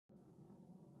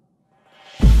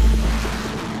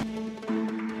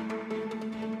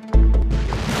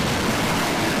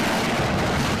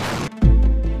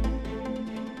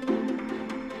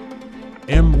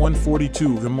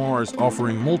M142 HIMARS,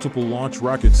 offering multiple launch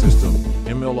rocket system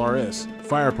 (MLRS)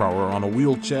 firepower on a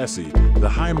wheeled chassis. The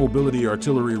High Mobility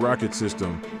Artillery Rocket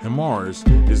System (HIMARS)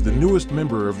 is the newest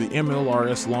member of the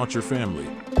MLRS launcher family.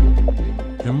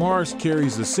 HIMARS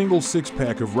carries a single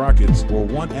six-pack of rockets or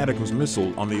one ATACMS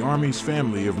missile on the Army's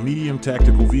family of medium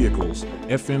tactical vehicles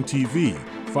 (FMTV)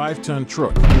 5-ton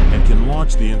truck, and can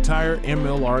launch the entire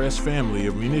MLRS family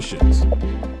of munitions.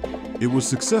 It was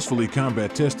successfully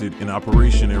combat tested in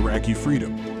Operation Iraqi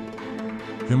Freedom.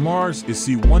 HIMARS is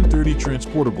C-130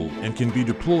 transportable and can be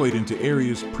deployed into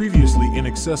areas previously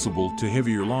inaccessible to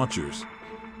heavier launchers.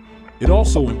 It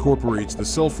also incorporates the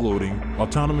self-loading,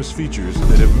 autonomous features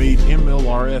that have made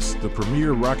MLRS the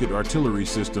premier rocket artillery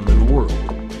system in the world.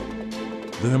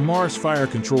 The HIMARS fire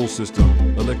control system,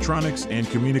 electronics and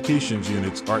communications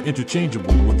units are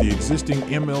interchangeable with the existing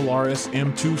MLRS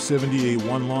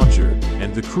M270A1 launcher,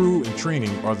 and the crew and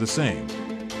training are the same.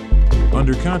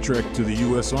 Under contract to the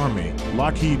U.S. Army,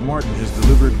 Lockheed Martin has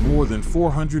delivered more than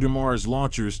 400 HIMARS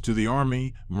launchers to the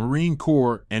Army, Marine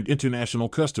Corps, and international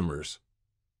customers.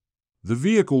 The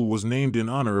vehicle was named in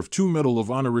honor of two Medal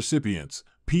of Honor recipients,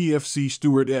 PFC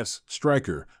Stuart S.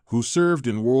 Stryker, who served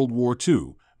in World War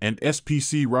II, and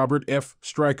SPC Robert F.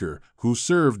 Stryker, who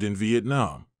served in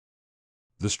Vietnam.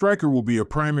 The Stryker will be a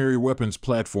primary weapons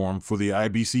platform for the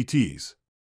IBCTs.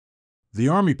 The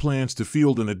Army plans to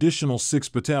field an additional 6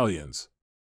 battalions.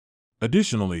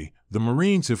 Additionally, the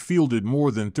Marines have fielded more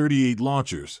than 38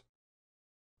 launchers.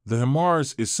 The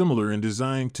HIMARS is similar in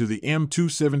design to the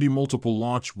M270 Multiple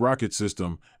Launch Rocket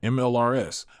System,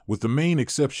 MLRS, with the main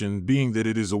exception being that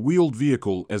it is a wheeled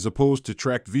vehicle as opposed to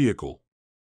tracked vehicle.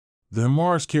 The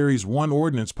HIMARS carries one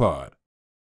ordnance pod,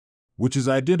 which is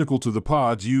identical to the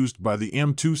pods used by the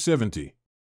M270.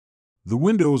 The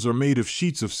windows are made of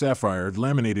sheets of sapphire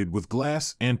laminated with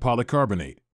glass and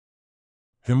polycarbonate.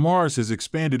 HIMARS has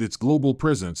expanded its global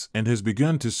presence and has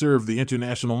begun to serve the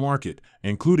international market,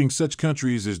 including such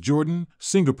countries as Jordan,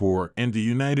 Singapore, and the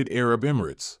United Arab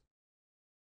Emirates.